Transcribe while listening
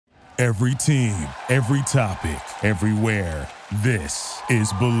Every team, every topic, everywhere. This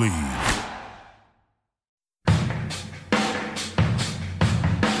is Believe.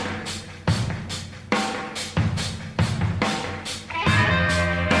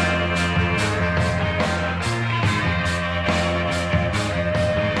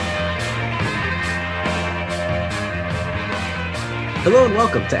 Hello and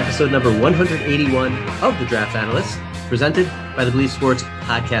welcome to episode number 181 of The Draft Analyst, presented by the Believe Sports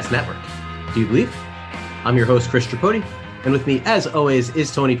Podcast Network. Do you believe? I'm your host, Chris Tripodi, and with me, as always,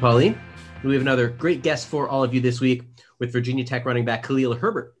 is Tony Pauline. We have another great guest for all of you this week with Virginia Tech running back Khalil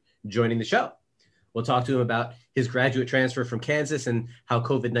Herbert joining the show. We'll talk to him about his graduate transfer from Kansas and how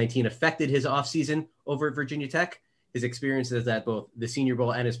COVID-19 affected his offseason over at Virginia Tech, his experiences at both the Senior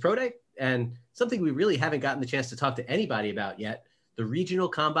Bowl and his pro day, and something we really haven't gotten the chance to talk to anybody about yet, the regional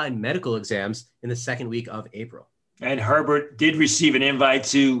combine medical exams in the second week of April. And Herbert did receive an invite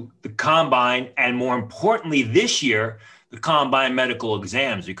to the combine, and more importantly this year, the combine medical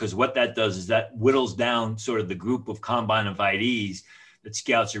exams, because what that does is that whittles down sort of the group of combine invitees that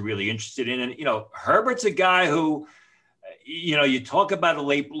scouts are really interested in. And, Herbert's a guy who, you talk about a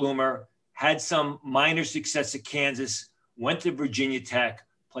late bloomer, had some minor success at Kansas, went to Virginia Tech,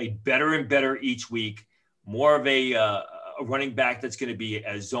 played better and better each week, more of a running back that's going to be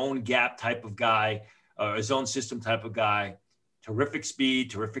a zone gap type of guy, a zone system type of guy, terrific speed,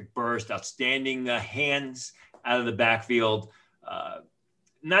 terrific burst, outstanding hands out of the backfield.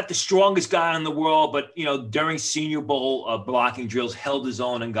 Not the strongest guy in the world, but, during Senior Bowl blocking drills, held his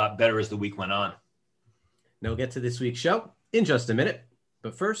own and got better as the week went on. Now we'll get to this week's show in just a minute.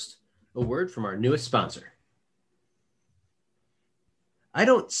 But first, a word from our newest sponsor. I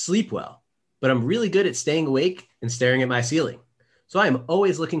don't sleep well, but I'm really good at staying awake and staring at my ceiling. So I am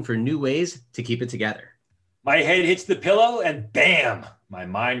always looking for new ways to keep it together. My head hits the pillow and bam, my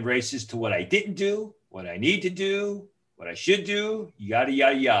mind races to what I didn't do, what I need to do, what I should do, yada,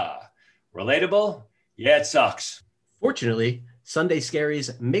 yada, yada. Relatable? Yeah, it sucks. Fortunately, Sunday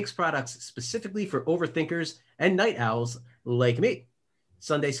Scaries makes products specifically for overthinkers and night owls like me.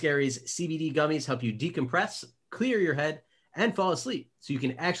 Sunday Scaries CBD gummies help you decompress, clear your head, and fall asleep so you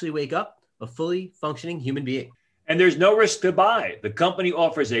can actually wake up a fully functioning human being. And there's no risk to buy. The company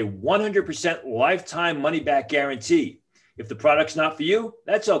offers a 100% lifetime money-back guarantee. If the product's not for you,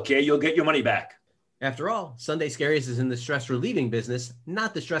 that's okay. You'll get your money back. After all, Sunday Scaries is in the stress-relieving business,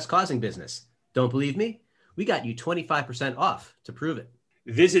 not the stress-causing business. Don't believe me? We got you 25% off to prove it.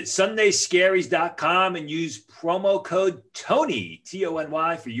 Visit sundayscaries.com and use promo code TONY,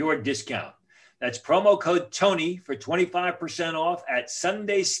 T-O-N-Y, for your discount. That's promo code TONY for 25% off at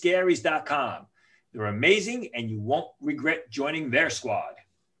sundayscaries.com. They're amazing, and you won't regret joining their squad.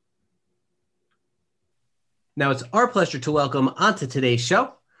 Now it's our pleasure to welcome onto today's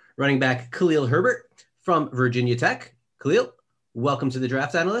show running back Khalil Herbert from Virginia Tech. Khalil, welcome to the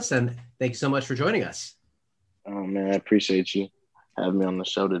Draft Analyst, and thank you so much for joining us. Oh, man, I appreciate you having me on the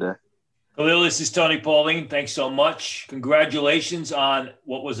show today. Khalil, this is Tony Pauline. Thanks so much. Congratulations on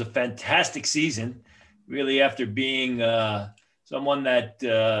what was a fantastic season, really, after being someone that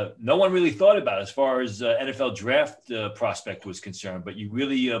no one really thought about as far as NFL draft prospect was concerned, but you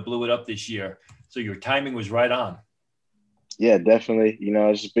really blew it up this year. So your timing was right on. Yeah, definitely.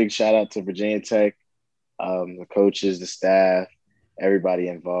 It's just a big shout out to Virginia Tech, the coaches, the staff, everybody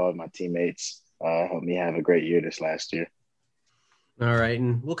involved, my teammates helped me have a great year this last year. All right,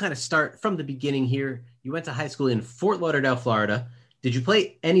 and we'll kind of start from the beginning here. You went to high school in Fort Lauderdale, Florida. Did you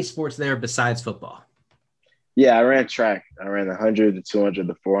play any sports there besides football? Yeah, I ran track. I ran the 100, the 200,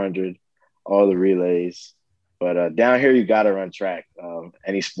 the 400, all the relays. But down here, you got to run track.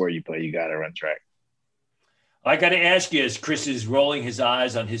 Any sport you play, you got to run track. I got to ask you, as Chris is rolling his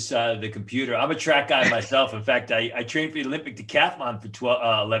eyes on his side of the computer, I'm a track guy myself. In fact, I trained for the Olympic decathlon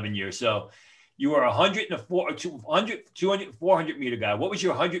for 11 years. So you were 100 and 200, 400 meter guy. What was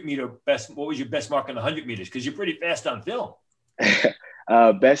your 100 meter best? What was your best mark on the 100 meters? Because you're pretty fast on film.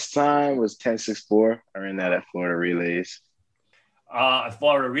 Best time was 10.64. I ran that at Florida Relays.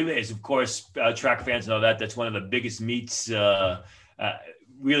 Florida Relays, of course, track fans know that. That's one of the biggest meets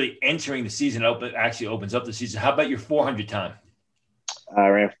really entering the season. Actually opens up the season. How about your 400 time? I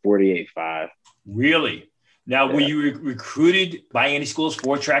ran 48.5. Really? Now, yeah. Were you recruited by any schools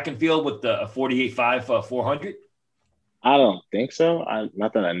for track and field with the 48.5 400? I don't think so.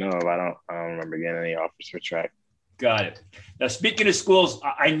 Not that I know of. I don't remember getting any offers for track. Got it. Now, speaking of schools,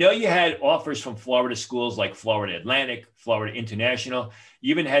 I know you had offers from Florida schools like Florida Atlantic, Florida International. You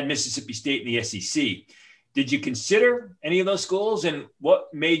even had Mississippi State in the SEC. Did you consider any of those schools? And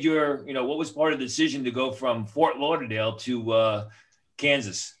what made what was part of the decision to go from Fort Lauderdale to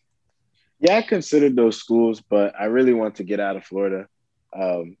Kansas? Yeah, I considered those schools, but I really want to get out of Florida.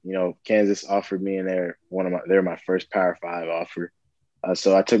 Kansas offered me, and they're my first Power Five offer.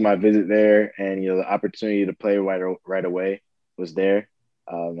 So I took my visit there, and the opportunity to play right away was there.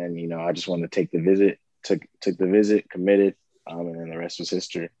 And I just wanted to take the visit. Took the visit, committed, and then the rest was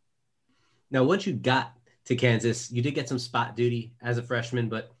history. Now, once you got to Kansas, you did get some spot duty as a freshman,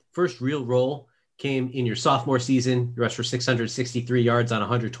 but first real role came in your sophomore season. You rushed for 663 yards on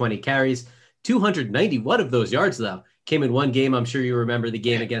 120 carries. 291 of those yards, though, came in one game. I'm sure you remember the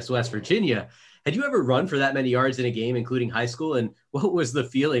game against West Virginia. Had you ever run for that many yards in a game, including high school? And what was the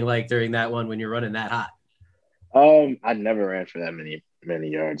feeling like during that one when you're running that hot? I never ran for that many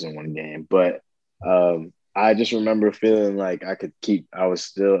yards in one game, but I just remember feeling like I was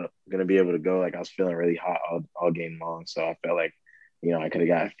still going to be able to go. Like I was feeling really hot all game long. So I felt like, I could have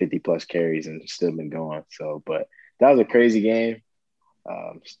got 50 plus carries and still been going. So, but that was a crazy game.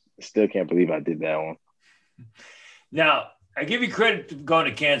 Still can't believe I did that one. Now, I give you credit for going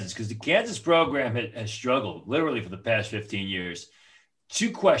to Kansas because the Kansas program has struggled literally for the past 15 years.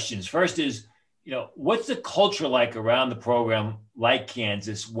 Two questions. First is, what's the culture like around the program like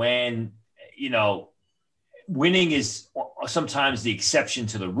Kansas when, winning is sometimes the exception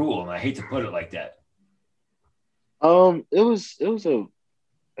to the rule? And I hate to put it like that. It was a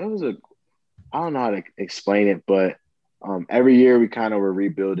I don't know how to explain it, but every year we kind of were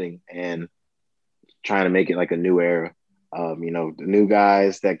rebuilding and trying to make it like a new era. The new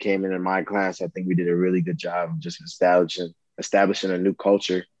guys that came in my class, I think we did a really good job of just establishing a new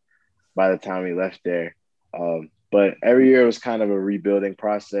culture by the time we left there. But every year it was kind of a rebuilding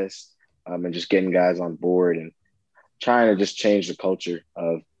process and just getting guys on board and trying to just change the culture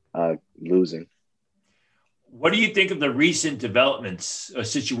of losing. What do you think of the recent developments,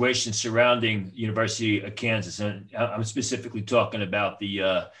 situations surrounding University of Kansas? And I'm specifically talking about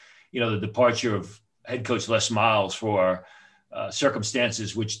the departure of head coach Les Miles for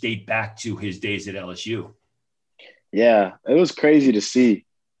circumstances which date back to his days at LSU. Yeah, it was crazy to see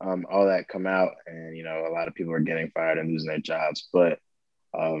all that come out, and a lot of people are getting fired and losing their jobs. But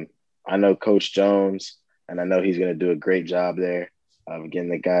I know Coach Jones, and I know he's going to do a great job there of getting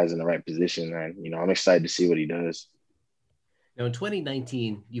the guys in the right position. And I'm excited to see what he does. Now, in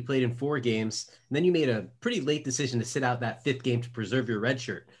 2019, you played in 4 games, and then you made a pretty late decision to sit out that 5th game to preserve your red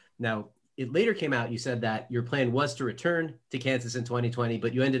shirt. Now, it later came out, you said that your plan was to return to Kansas in 2020,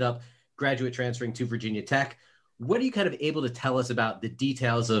 but you ended up graduate transferring to Virginia Tech. What are you kind of able to tell us about the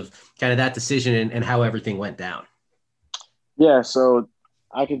details of kind of that decision and how everything went down? Yeah, so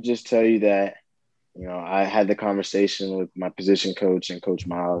I could just tell you that, I had the conversation with my position coach and Coach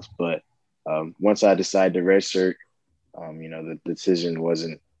Miles, but once I decided to redshirt, the decision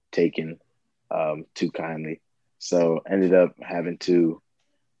wasn't taken too kindly. So ended up having to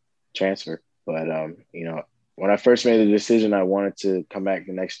transfer. But, when I first made the decision, I wanted to come back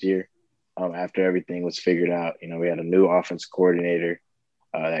the next year after everything was figured out. We had a new offense coordinator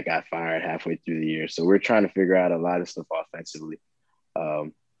that got fired halfway through the year. So we're trying to figure out a lot of stuff offensively.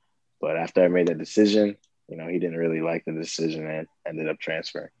 But after I made that decision, he didn't really like the decision and ended up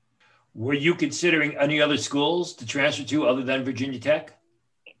transferring. Were you considering any other schools to transfer to other than Virginia Tech?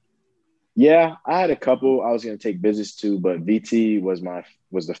 Yeah, I had a couple I was going to take visits to, but VT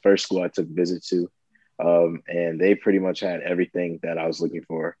was the first school I took visits to. And they pretty much had everything that I was looking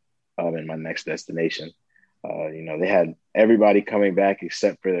for in my next destination. They had everybody coming back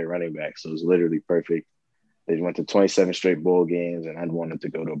except for their running back. So it was literally perfect. They went to 27 straight bowl games, and I wanted to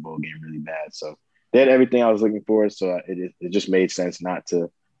go to a bowl game really bad. So they had everything I was looking for. So it just made sense not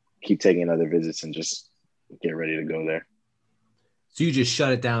to keep taking other visits and just get ready to go there. So you just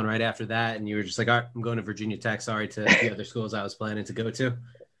shut it down right after that, and you were just like, all right, I'm going to Virginia Tech. Sorry to the other schools I was planning to go to.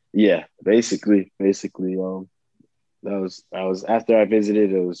 Yeah, basically, that was after I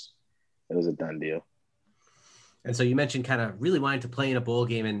visited, it was a done deal. And so you mentioned kind of really wanting to play in a bowl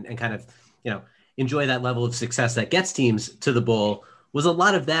game and kind of, enjoy that level of success that gets teams to the bowl. Was a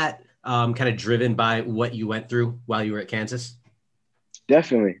lot of that kind of driven by what you went through while you were at Kansas?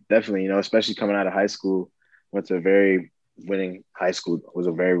 Definitely. Especially coming out of high school, went to a very winning high school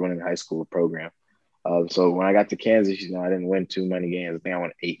program. So when I got to Kansas, I didn't win too many games. I think I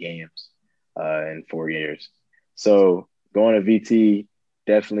won 8 games in 4 years. So going to VT,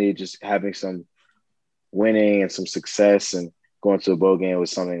 definitely just having some winning and some success and going to a bowl game was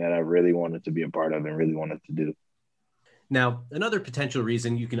something that I really wanted to be a part of and really wanted to do. Now, another potential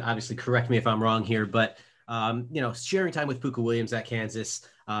reason, you can obviously correct me if I'm wrong here, but sharing time with Pooka Williams at Kansas,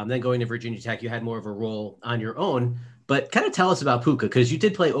 then going to Virginia Tech, you had more of a role on your own. But kind of tell us about Puka, because you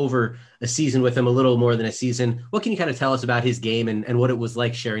did play over a season with him, a little more than a season. What can you kind of tell us about his game and what it was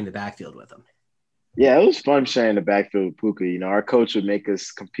like sharing the backfield with him? Yeah, it was fun sharing the backfield with Puka. You know, our coach would make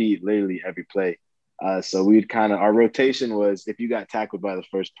us compete literally every play. So we'd our rotation was, if you got tackled by the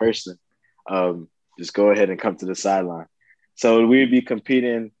first person, just go ahead and come to the sideline. So we'd be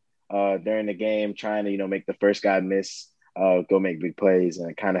competing during the game, trying to, make the first guy miss, go make big plays. And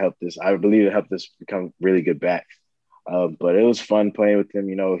it kind of helped us. I believe it helped us become really good backs. But it was fun playing with him.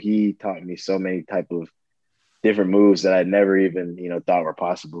 He taught me so many type of different moves that I never even, thought were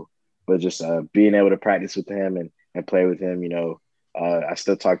possible. But just being able to practice with him and play with him, I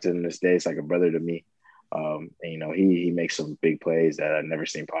still talk to him this day. It's like a brother to me. And, he makes some big plays that I've never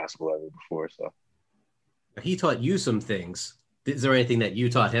seen possible ever before. So he taught you some things. Is there anything that you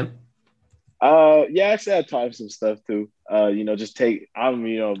taught him? Yeah, I said I taught him some stuff too.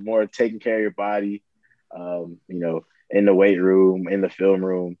 I'm more taking care of your body, in the weight room, in the film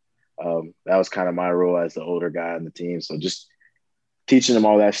room. That was kind of my role as the older guy on the team. So just teaching him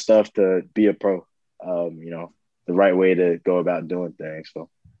all that stuff to be a pro, the right way to go about doing things. So.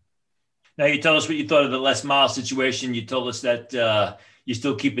 Now, you tell us what you thought of the Les Miles situation. You told us that you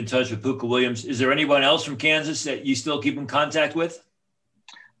still keep in touch with Puka Williams. Is there anyone else from Kansas that you still keep in contact with?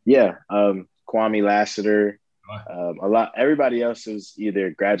 Yeah, Kwame Lassiter. Everybody else was either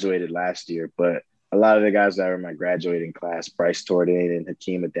graduated last year, but a lot of the guys that were in my graduating class, Bryce Tordan and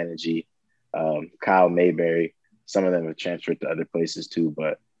Hakeem Adeniji, Kyle Mayberry, some of them have transferred to other places too,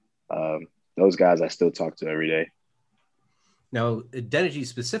 but those guys I still talk to every day. Now, Adeniji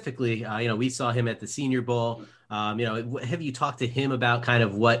specifically, we saw him at the Senior Bowl. Have you talked to him about kind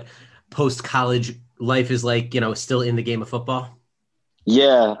of what post-college life is like, still in the game of football?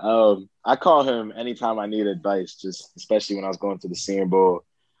 Yeah, I call him anytime I need advice, just especially when I was going to the Senior Bowl,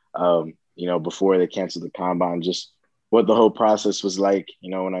 before they canceled the combine, just what the whole process was like,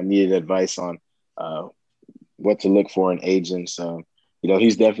 when I needed advice on what to look for in agents.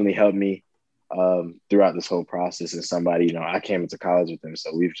 He's definitely helped me throughout this whole process, and somebody, I came into college with him,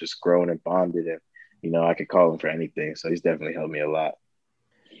 so we've just grown and bonded, and, I could call him for anything. So he's definitely helped me a lot.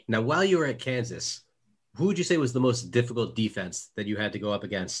 Now, while you were at Kansas, who would you say was the most difficult defense that you had to go up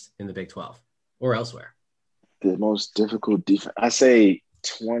against in the Big 12 or elsewhere? The most difficult defense, I say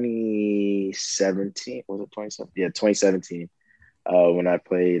 2017. Was it 2017? Yeah, 2017. When I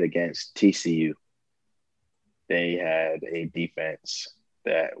played against TCU, they had a defense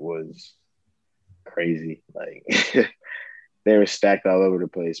that was crazy. Like they were stacked all over the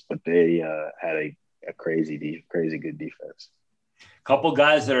place, but they had a crazy good defense. A couple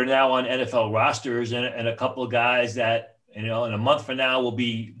guys that are now on NFL rosters and a couple of guys that, in a month from now will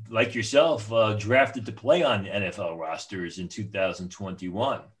be like yourself, drafted to play on NFL rosters in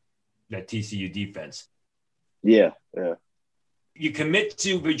 2021, that TCU defense. Yeah. You commit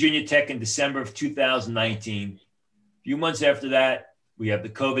to Virginia Tech in December of 2019. A few months after that, we have the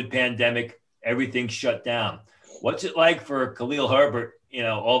COVID pandemic. Everything shut down. What's it like for Khalil Herbert?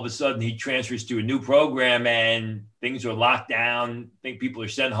 All of a sudden he transfers to a new program and things are locked down. I think people are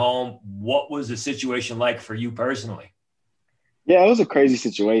sent home. What was the situation like for you personally? Yeah, it was a crazy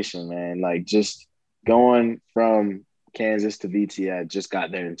situation, man. Like just going from Kansas to VT, I just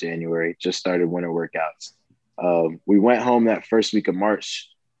got there in January, just started winter workouts. We went home that first week of March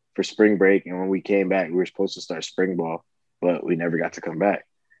for spring break. And when we came back, we were supposed to start spring ball, but we never got to come back.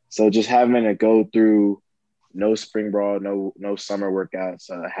 So just having to go through no spring ball, no summer workouts,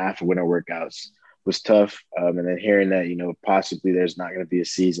 half winter workouts was tough. And then hearing that, possibly there's not going to be a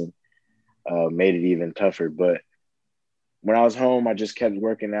season made it even tougher. But when I was home, I just kept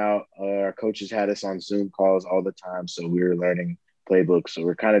working out. Our coaches had us on Zoom calls all the time, so we were learning playbooks. So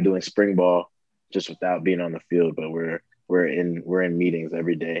we're kind of doing spring ball just without being on the field, but we're in meetings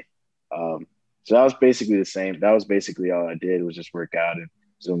every day. So that was basically the same. That was basically all I did, was just work out and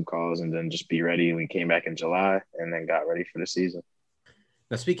Zoom calls and then just be ready. And we came back in July and then got ready for the season.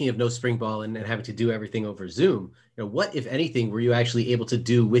 Now, speaking of no spring ball and having to do everything over Zoom, what, if anything, were you actually able to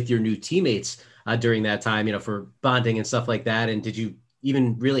do with your new teammates during that time, for bonding and stuff like that? And did you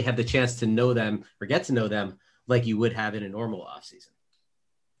even really have the chance to know them or get to know them like you would have in a normal offseason?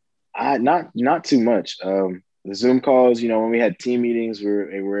 Not too much. The Zoom calls, when we had team meetings, we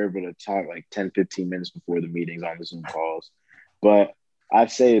were able to talk like 10, 15 minutes before the meetings on the Zoom calls. But I'd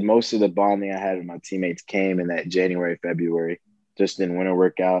say most of the bonding I had with my teammates came in that January, February, just in winter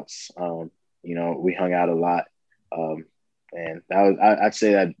workouts. We hung out a lot. And I'd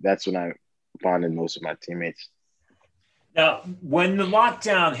say that's when I bonded most of my teammates. Now, when the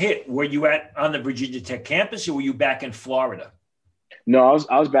lockdown hit, were you on the Virginia Tech campus or were you back in Florida? No,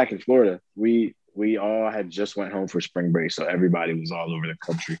 I was back in Florida. We we all had just went home for spring break, so everybody was all over the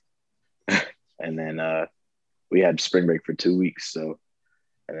country. And then we had spring break for 2 weeks, so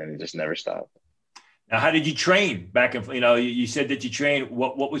and then it just never stopped. Now, how did you train back in, you said that you trained.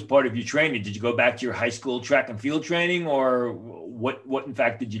 What was part of your training? Did you go back to your high school track and field training, or what in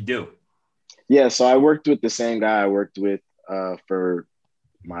fact did you do? Yeah, so I worked with the same guy I worked with for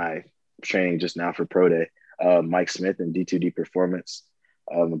my training just now for Pro Day, Mike Smith and D2D Performance.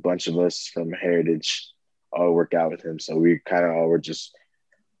 A bunch of us from Heritage all work out with him. So we kind of all were just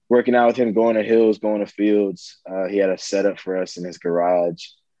working out with him, going to hills, going to fields. He had a setup for us in his garage.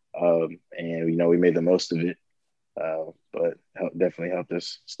 And, we made the most of it. But definitely helped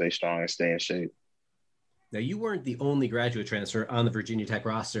us stay strong and stay in shape. Now, you weren't the only graduate transfer on the Virginia Tech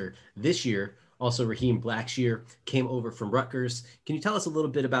roster this year. Also, Raheem Blackshear came over from Rutgers. Can you tell us a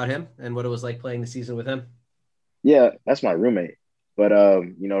little bit about him and what it was like playing the season with him? Yeah, that's my roommate. But,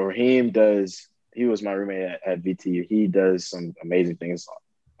 Raheem he was my roommate at VTU. He does some amazing things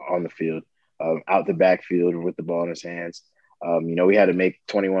on the field, out the backfield with the ball in his hands. We had to make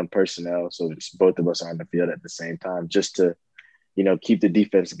 21 personnel, so both of us on the field at the same time just to, keep the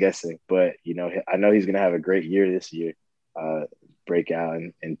defense guessing. But, I know he's going to have a great year this year, break out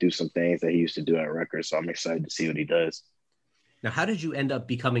and do some things that he used to do at Rutgers. So I'm excited to see what he does. Now, how did you end up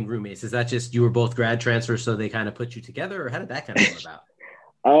becoming roommates? Is that just you were both grad transfers, so they kind of put you together, or how did that kind of come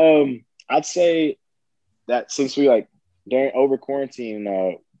about? I'd say that since we over quarantine,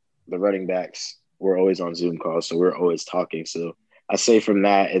 the running backs were always on Zoom calls, so we're always talking. So I say from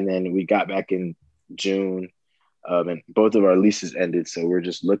that, and then we got back in June, and both of our leases ended. So we're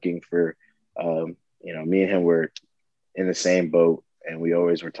just looking for, me and him were in the same boat, and we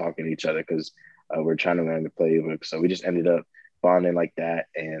always were talking to each other because we're trying to learn the playbook. So we just ended up bonding like that,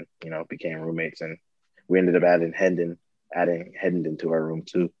 and became roommates, and we ended up adding Hendon to our room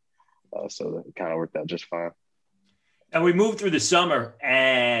too. So it kind of worked out just fine. And we moved through the summer,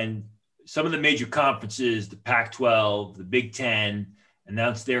 and some of the major conferences, the Pac-12, the Big Ten,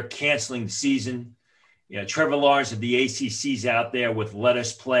 announced they're canceling the season. Trevor Lawrence of the ACC's out there with "Let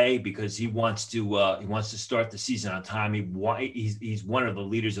Us Play" because he wants to start the season on time. He's one of the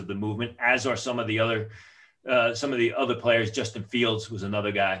leaders of the movement, as are some of the other players. Justin Fields was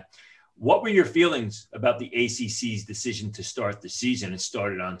another guy. What were your feelings about the ACC's decision to start the season and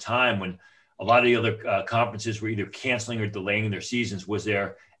start it on time when a lot of the other conferences were either canceling or delaying their seasons? Was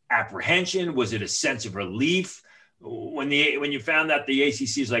there apprehension? Was it a sense of relief when you found out the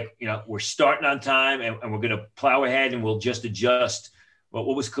ACC is like, we're starting on time and we're going to plow ahead and we'll just adjust?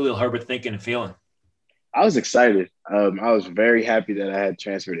 What was Khalil Herbert thinking and feeling? I was excited. I was very happy that I had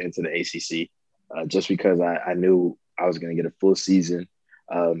transferred into the ACC just because I knew I was going to get a full season.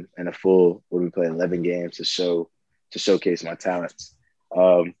 And a full, we play 11 games to showcase my talents.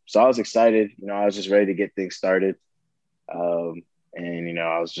 So I was excited. I was just ready to get things started. And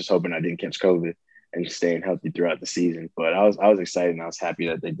I was just hoping I didn't catch COVID and staying healthy throughout the season. But I was excited, and I was happy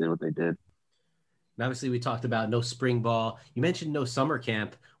that they did what they did. And obviously, we talked about no spring ball. You mentioned no summer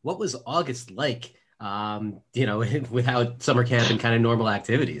camp. What was August like, without summer camp and kind of normal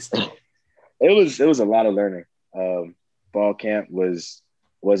activities? It was a lot of learning. Fall camp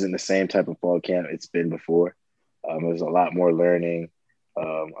wasn't the same type of fall camp it's been before. It was a lot more learning,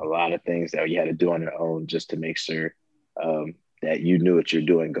 a lot of things that you had to do on your own just to make sure that you knew what you're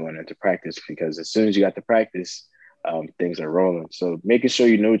doing going into practice, because as soon as you got to practice, things are rolling. So making sure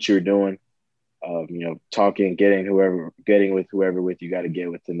you knew what you were doing, talking, getting with whoever you got to get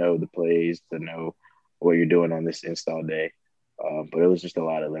with to know the plays, to know what you're doing on this install day. But it was just a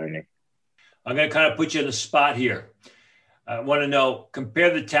lot of learning. I'm going to kind of put you in the spot here. I want to know,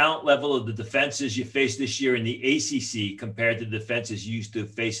 compare the talent level of the defenses you faced this year in the ACC compared to the defenses you used to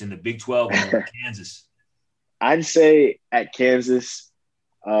face in the Big 12 in Kansas. I'd say at Kansas,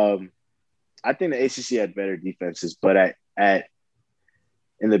 I think the ACC had better defenses, but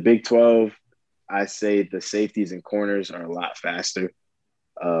in the Big 12, I say the safeties and corners are a lot faster.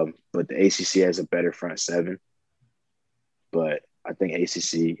 But the ACC has a better front seven. But I think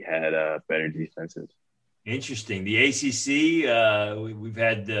ACC had better defenses. Interesting. The ACC, we've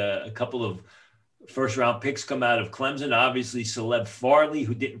had a couple of first-round picks come out of Clemson. Obviously, Caleb Farley,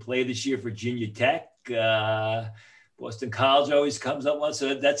 who didn't play this year for Virginia Tech. Boston College always comes up once.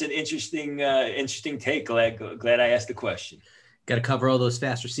 So that's an interesting take. Glad I asked the question. Got to cover all those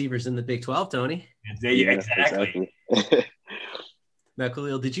fast receivers in the Big 12, Tony. Exactly. Now,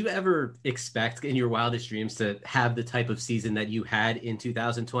 Khalil, did you ever expect in your wildest dreams to have the type of season that you had in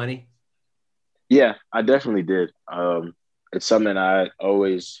 2020? Yeah, I definitely did. It's something I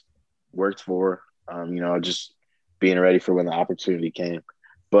always worked for, just being ready for when the opportunity came.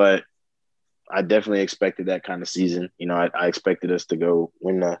 But I definitely expected that kind of season. You know, I expected us to go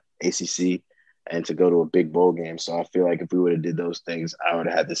win the ACC and to go to a big bowl game. So I feel like if we would have did those things, I would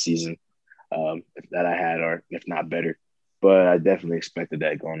have had the season that I had, or if not better. But I definitely expected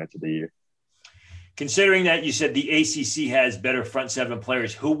that going into the year. Considering that you said the ACC has better front seven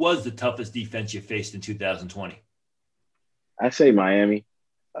players, who was the toughest defense you faced in 2020? I say Miami.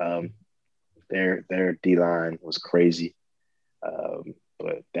 Their D-line was crazy.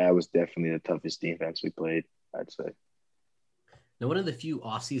 But that was definitely the toughest defense we played, I'd say. Now, one of the few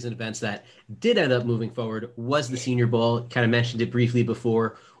off-season events that did end up moving forward was the Senior Bowl. Kind of mentioned it briefly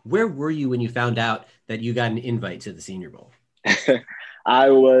before. Where were you when you found out that you got an invite to the Senior Bowl?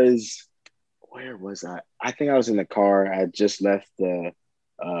 Where was I? I think I was in the car. I had just left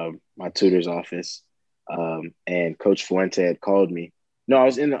my tutor's office, and Coach Fuente had called me. No, I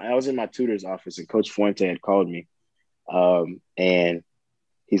was in my tutor's office, and Coach Fuente had called me, and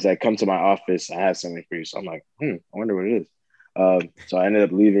he's like, "Come to my office. I have something for you." So I'm like, I wonder what it is. So I ended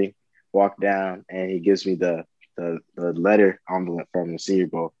up leaving, walked down, and he gives me the letter envelope from the Senior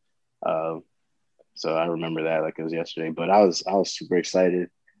Bowl. So I remember that like it was yesterday. But I was super excited.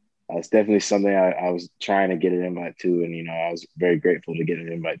 It's definitely something I was trying to get an invite to, and you know I was very grateful to get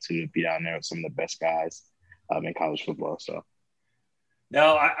an invite to be down there with some of the best guys in college football. So.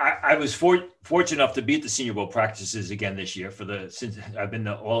 Now, I was fortunate enough to be at the Senior Bowl practices again this year since I've been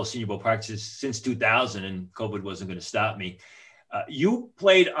to all Senior Bowl practices since 2000, and COVID wasn't going to stop me. You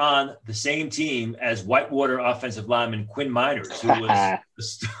played on the same team as Whitewater offensive lineman Quinn Miners, who was a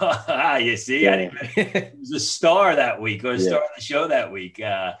star. You see, Yeah. He was a star that week, or a star of the show that week.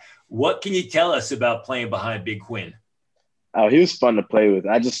 What can you tell us about playing behind Big Quinn? Oh, he was fun to play with.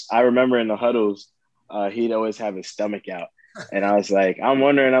 I remember in the huddles, he'd always have his stomach out. And I was like, I'm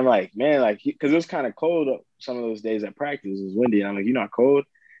like, man, like, because it was kind of cold some of those days at practice. It was windy. And I'm like, you not cold?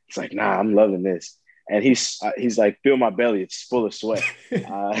 He's like, nah, I'm loving this. And he's like, feel my belly. It's full of sweat.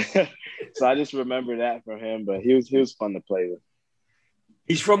 So I just remember that from him. But he was fun to play with.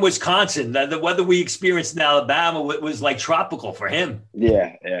 He's from Wisconsin. The weather we experienced in Alabama was like tropical for him.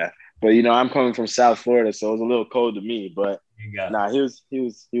 Yeah. But, you know, I'm coming from South Florida, so it was a little cold to me. But, he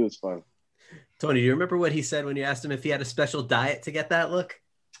was fun. Tony, do you remember what he said when you asked him if he had a special diet to get that look?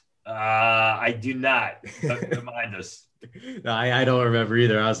 I do not. Remind us. No, I don't remember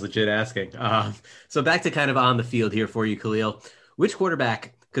either. I was legit asking. So back to kind of on the field here for you, Khalil. Which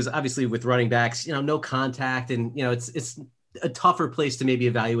quarterback, because obviously with running backs, you know, no contact, and, you know, it's a tougher place to maybe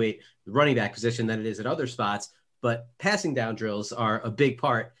evaluate the running back position than it is at other spots, but passing down drills are a big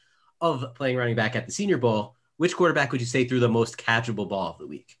part of playing running back at the Senior Bowl. Which quarterback would you say threw the most catchable ball of the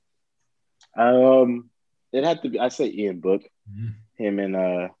week? It had to be, I'd say Ian Book.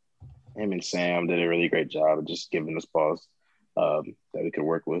 Mm-hmm. Him and Sam did a really great job of just giving us balls that we could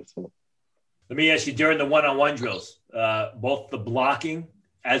work with. So. Let me ask you, during the one-on-one drills, both the blocking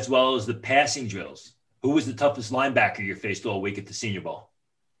as well as the passing drills, who was the toughest linebacker you faced all week at the Senior Bowl?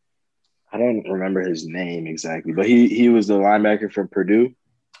 I don't remember his name exactly, but he was the linebacker from Purdue.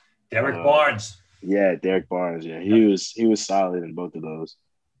 Derek Barnes. Yeah, Derek Barnes. Yeah, he was solid in both of those.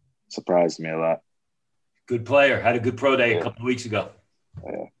 Surprised me a lot. Good player. Had a good pro day a couple of weeks ago.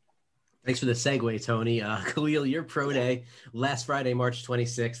 Yeah. Thanks for the segue, Tony. Khalil, your pro day last Friday, March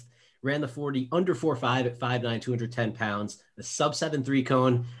 26th, ran the 40 under 4.5 at 5'9", 210 pounds, a sub 7.3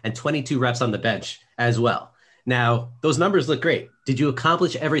 cone, and 22 reps on the bench as well. Now, those numbers look great. Did you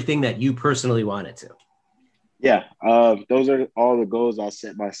accomplish everything that you personally wanted to? Yeah, those are all the goals I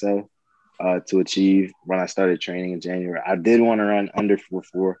set myself to achieve when I started training in January. I did want to run under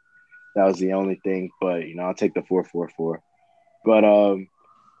 4.4. That was the only thing, but, you know, I'll take the 4.44. But,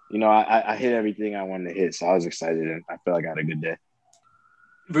 you know, I hit everything I wanted to hit, so I was excited, and I feel like I had a good day.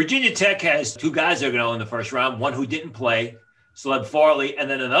 Virginia Tech has two guys they're going to go in the first round, one who didn't play, Celeb Farley, and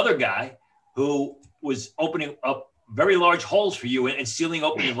then another guy who was opening up very large holes for you and sealing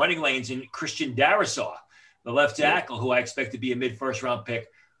open your running lanes in Christian Darrisaw, the left tackle, who I expect to be a mid-first round pick.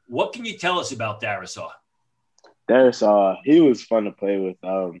 What can you tell us about Darrisaw? Darrisaw, he was fun to play with.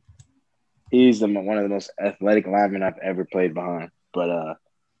 He's one of the most athletic linemen I've ever played behind. But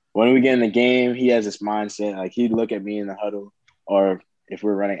when we get in the game, he has this mindset. Like, he'd look at me in the huddle, or if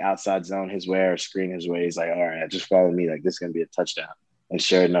we're running outside zone his way or screen his way, he's like, all right, just follow me. Like, this is going to be a touchdown. And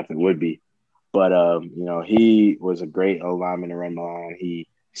sure enough, it would be. But, you know, he was a great O-lineman to run behind. He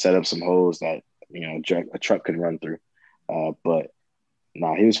set up some holes that, you know, a truck could run through. But,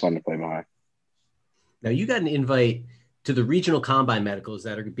 no, he was fun to play behind. Now, you got an invite to the regional combine medicals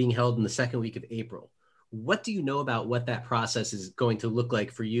that are being held in the second week of April. What do you know about what that process is going to look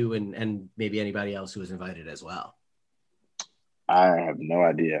like for you and maybe anybody else who was invited as well? I have no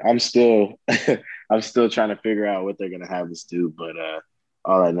idea. I'm still I'm still trying to figure out what they're gonna have us do, but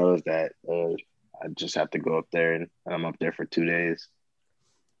all I know is that I just have to go up there and I'm up there for 2 days.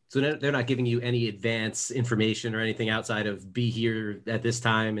 So they're not giving you any advance information or anything outside of be here at this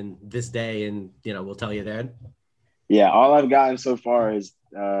time and this day, and we'll tell you then. Yeah, all I've gotten so far is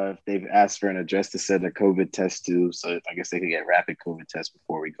they've asked for an address to send a COVID test to, so I guess they can get rapid COVID tests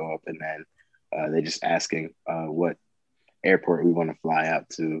before we go up, and then they're just asking what airport we want to fly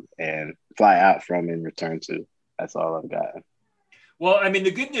out from and return to. That's all I've gotten. Well, I mean,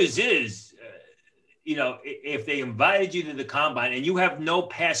 the good news is, if they invited you to the combine and you have no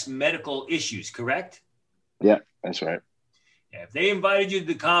past medical issues, correct? Yeah, that's right. Yeah, if they invited you to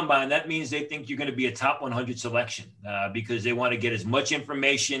the combine, that means they think you're going to be a top 100 selection because they want to get as much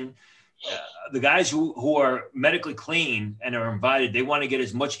information. The guys who are medically clean and are invited, they want to get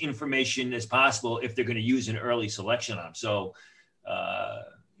as much information as possible if they're going to use an early selection on them. So,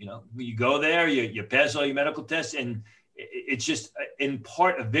 you go there, you pass all your medical tests, and it's just in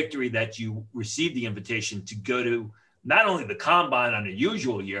part a victory that you received the invitation to go to not only the combine on a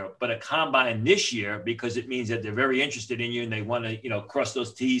usual year, but a combine this year, because it means that they're very interested in you and they want to, cross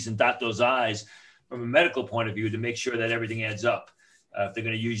those T's and dot those I's from a medical point of view to make sure that everything adds up. If they're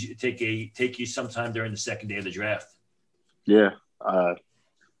going to take you sometime during the second day of the draft. Yeah. I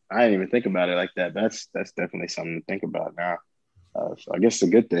didn't even think about it like that. That's definitely something to think about now. So I guess it's a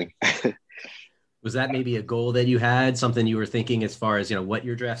good thing. Was that maybe a goal that you had, something you were thinking as far as, what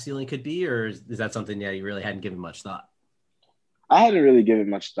your draft ceiling could be, or is that something that you really hadn't given much thought? I hadn't really given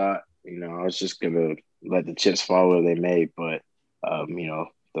much thought. I was just going to let the chips fall where they may, but, the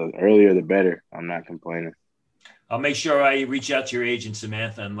earlier the better. I'm not complaining. I'll make sure I reach out to your agent,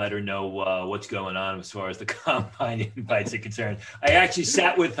 Samantha, and let her know what's going on as far as the combine invites are concerned. I actually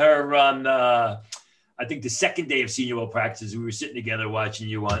sat with her on, I think, the second day of Senior Bowl practices. We were sitting together watching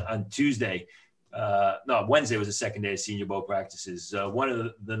you on Tuesday. Wednesday was the second day of Senior Bowl practices. One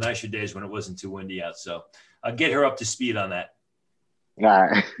of the nicer days when it wasn't too windy out. So I'll get her up to speed on that. All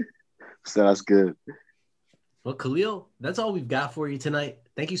right. So that's good. Well, Khalil, that's all we've got for you tonight.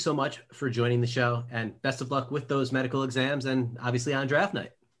 Thank you so much for joining the show, and best of luck with those medical exams and obviously on draft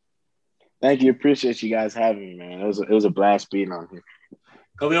night. Thank you. Appreciate you guys having me, man. It was a blast being on here.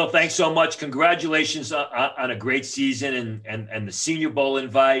 Khalil, thanks so much. Congratulations on a great season and the Senior Bowl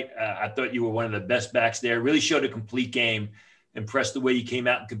invite. I thought you were one of the best backs there. Really showed a complete game. Impressed the way you came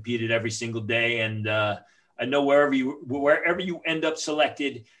out and competed every single day. And I know wherever you end up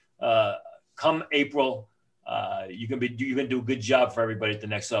selected, come April, you're gonna do a good job for everybody at the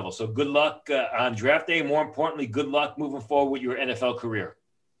next level. So good luck on draft day. More importantly, good luck moving forward with your NFL career.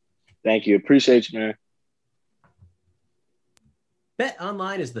 Thank you. Appreciate you, man.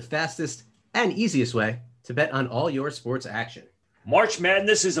 BetOnline is the fastest and easiest way to bet on all your sports action. March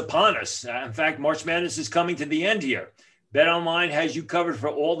Madness is upon us. In fact, March Madness is coming to the end here. BetOnline has you covered for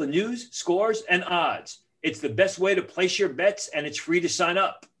all the news, scores, and odds. It's the best way to place your bets, and it's free to sign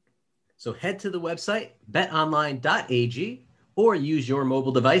up. So head to the website, betonline.ag, or use your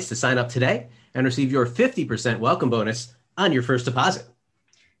mobile device to sign up today and receive your 50% welcome bonus on your first deposit.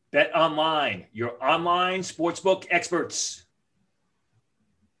 BetOnline, your online sportsbook experts.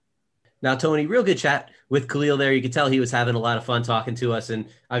 Now, Tony, real good chat with Khalil there. You could tell he was having a lot of fun talking to us, and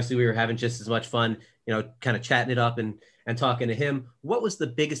obviously we were having just as much fun, kind of chatting it up and talking to him. What was the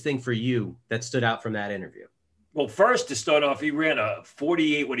biggest thing for you that stood out from that interview? Well, first, to start off, he ran a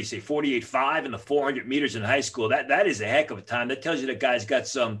 48.5 in the 400 meters in high school. That is a heck of a time. That tells you that guy's got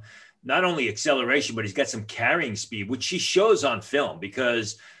some, not only acceleration, but he's got some carrying speed, which he shows on film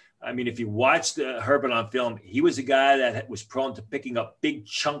because, I mean, if you watched Herbert on film, he was a guy that was prone to picking up big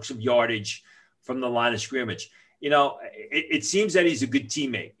chunks of yardage from the line of scrimmage. It seems that he's a good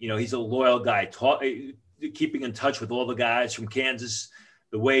teammate. He's a loyal guy, keeping in touch with all the guys from Kansas,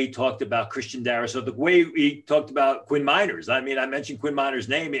 the way he talked about Christian Darrisaw, the way he talked about Quinn Miners. I mean, I mentioned Quinn Miners'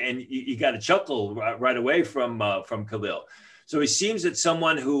 name, and you got a chuckle right away from Khalil. So he seems that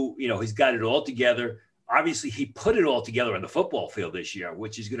someone who, he's got it all together. Obviously, he put it all together on the football field this year,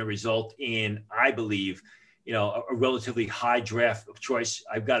 which is going to result in, I believe, a relatively high draft choice.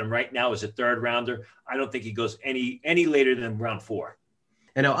 I've got him right now as a third rounder. I don't think he goes any later than round 4.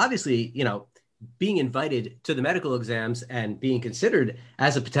 And now, obviously, being invited to the medical exams and being considered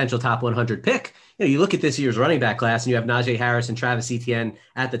as a potential top 100 pick, you look at this year's running back class and you have Najee Harris and Travis Etienne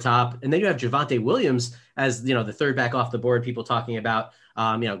at the top. And then you have Javonte Williams as, the third back off the board, people talking about,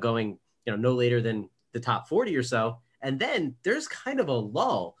 going, no later than the top 40 or so. And then there's kind of a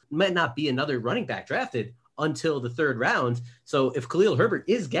lull. Might not be another running back drafted until the third round. So if Khalil Herbert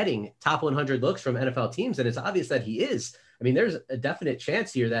is getting top 100 looks from NFL teams, and it's obvious that he is, I mean, there's a definite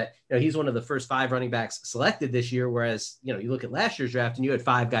chance here that, he's one of the first 5 running backs selected this year. Whereas, you look at last year's draft and you had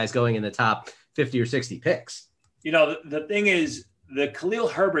 5 guys going in the top 50 or 60 picks. The thing is, the Khalil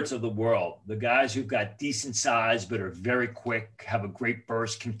Herberts of the world, the guys who've got decent size but are very quick, have a great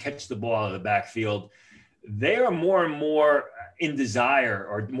burst, can catch the ball out of the backfield, they are more and more in desire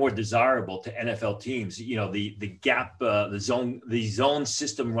or more desirable to NFL teams. The gap, the zone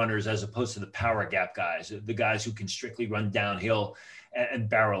system runners, as opposed to the power gap guys, the guys who can strictly run downhill and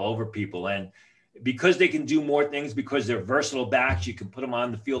barrel over people. And because they can do more things, because they're versatile backs, you can put them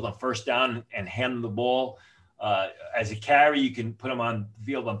on the field on first down and hand them the ball. As a carry, you can put them on the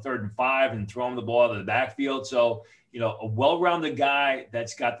field on 3rd and 5 and throw them the ball to the backfield. So, a well-rounded guy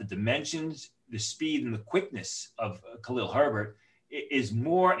that's got the dimensions, the speed, and the quickness of Khalil Herbert is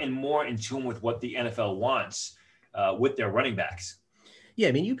more and more in tune with what the NFL wants with their running backs. Yeah,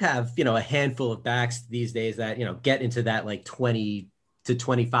 I mean, you have, a handful of backs these days that, get into that like 20 to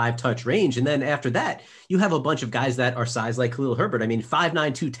 25 touch range. And then after that, you have a bunch of guys that are sized like Khalil Herbert. I mean,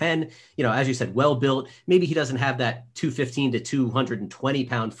 5'9", 210, as you said, well built. Maybe he doesn't have that 215 to 220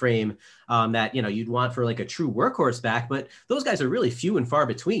 pound frame that, you'd want for like a true workhorse back, but those guys are really few and far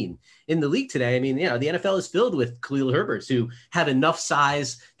between in the league today. I mean, the NFL is filled with Khalil Herberts who have enough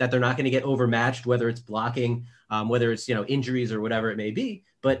size that they're not going to get overmatched, whether it's blocking, whether it's, injuries or whatever it may be,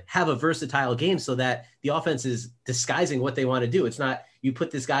 but have a versatile game so that the offense is disguising what they want to do. It's not, you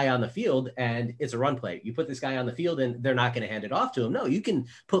put this guy on the field and it's a run play. You put this guy on the field and they're not going to hand it off to him. No, you can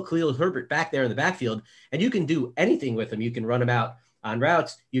put Khalil Herbert back there in the backfield and you can do anything with him. You can run him out on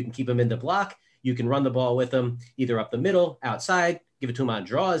routes. You can keep him in the block. You can run the ball with him either up the middle, outside, give it to him on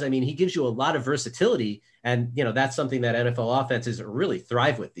draws. I mean, he gives you a lot of versatility. And, that's something that NFL offenses really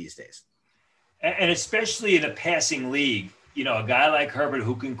thrive with these days. And especially in a passing league, a guy like Herbert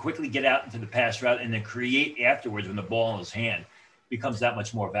who can quickly get out into the pass route and then create afterwards when the ball in his hand becomes that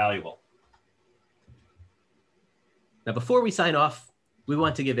much more valuable. Now, before we sign off, we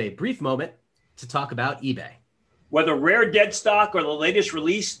want to give a brief moment to talk about eBay. Whether rare dead stock or the latest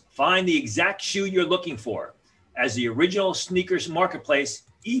release, find the exact shoe you're looking for. As the original sneakers marketplace,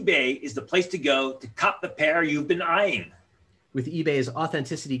 eBay is the place to go to cop the pair you've been eyeing. With eBay's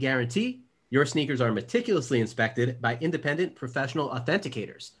authenticity guarantee, your sneakers are meticulously inspected by independent professional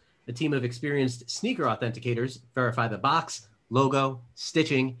authenticators. A team of experienced sneaker authenticators verify the box, logo,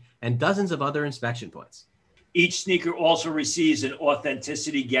 stitching, and dozens of other inspection points. Each sneaker also receives an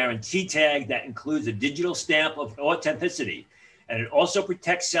authenticity guarantee tag that includes a digital stamp of authenticity, and it also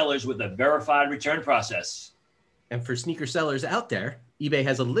protects sellers with a verified return process. And for sneaker sellers out there, eBay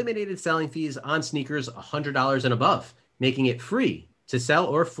has eliminated selling fees on sneakers $100 and above, making it free to sell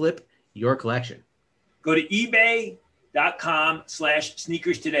or flip your collection. Go to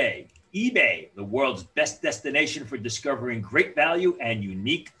ebay.com/sneakers today. eBay, the world's best destination for discovering great value and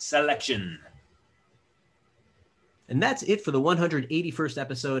unique selection. And that's it for the 181st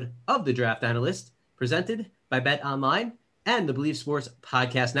episode of The Draft Analyst, presented by Bet Online and the Believe Sports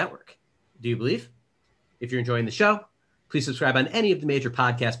Podcast Network. Do you believe? If you're enjoying the show, please subscribe on any of the major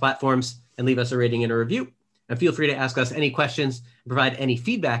podcast platforms and leave us a rating and a review. And feel free to ask us any questions and provide any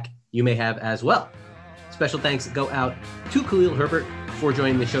feedback you may have as well. Special thanks go out to Khalil Herbert for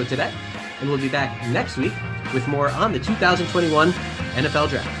joining the show today. And we'll be back next week with more on the 2021 NFL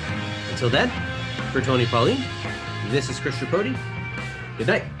Draft. Until then, for Tony Pauline, this is Chris Tripodi. Good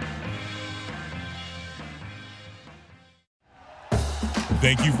night.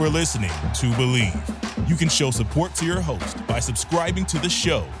 Thank you for listening to Believe. You can show support to your host by subscribing to the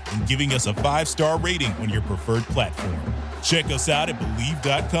show and giving us a 5-star rating on your preferred platform. Check us out at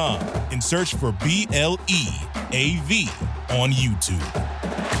Believe.com and search for BLEAV on YouTube.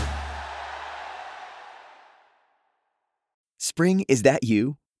 Spring, is that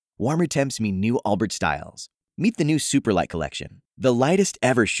you? Warmer temps mean new Allbirds styles. Meet the new Superlight collection, the lightest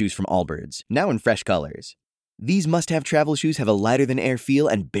ever shoes from Allbirds, now in fresh colors. These must-have travel shoes have a lighter-than-air feel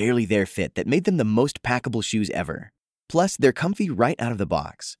and barely-there fit that made them the most packable shoes ever. Plus, they're comfy right out of the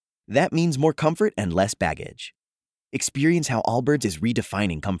box. That means more comfort and less baggage. Experience how Allbirds is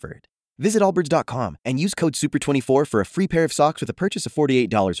redefining comfort. Visit allbirds.com and use code SUPER24 for a free pair of socks with a purchase of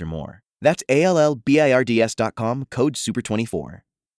 $48 or more. That's ALLBIRDS.com, code SUPER24.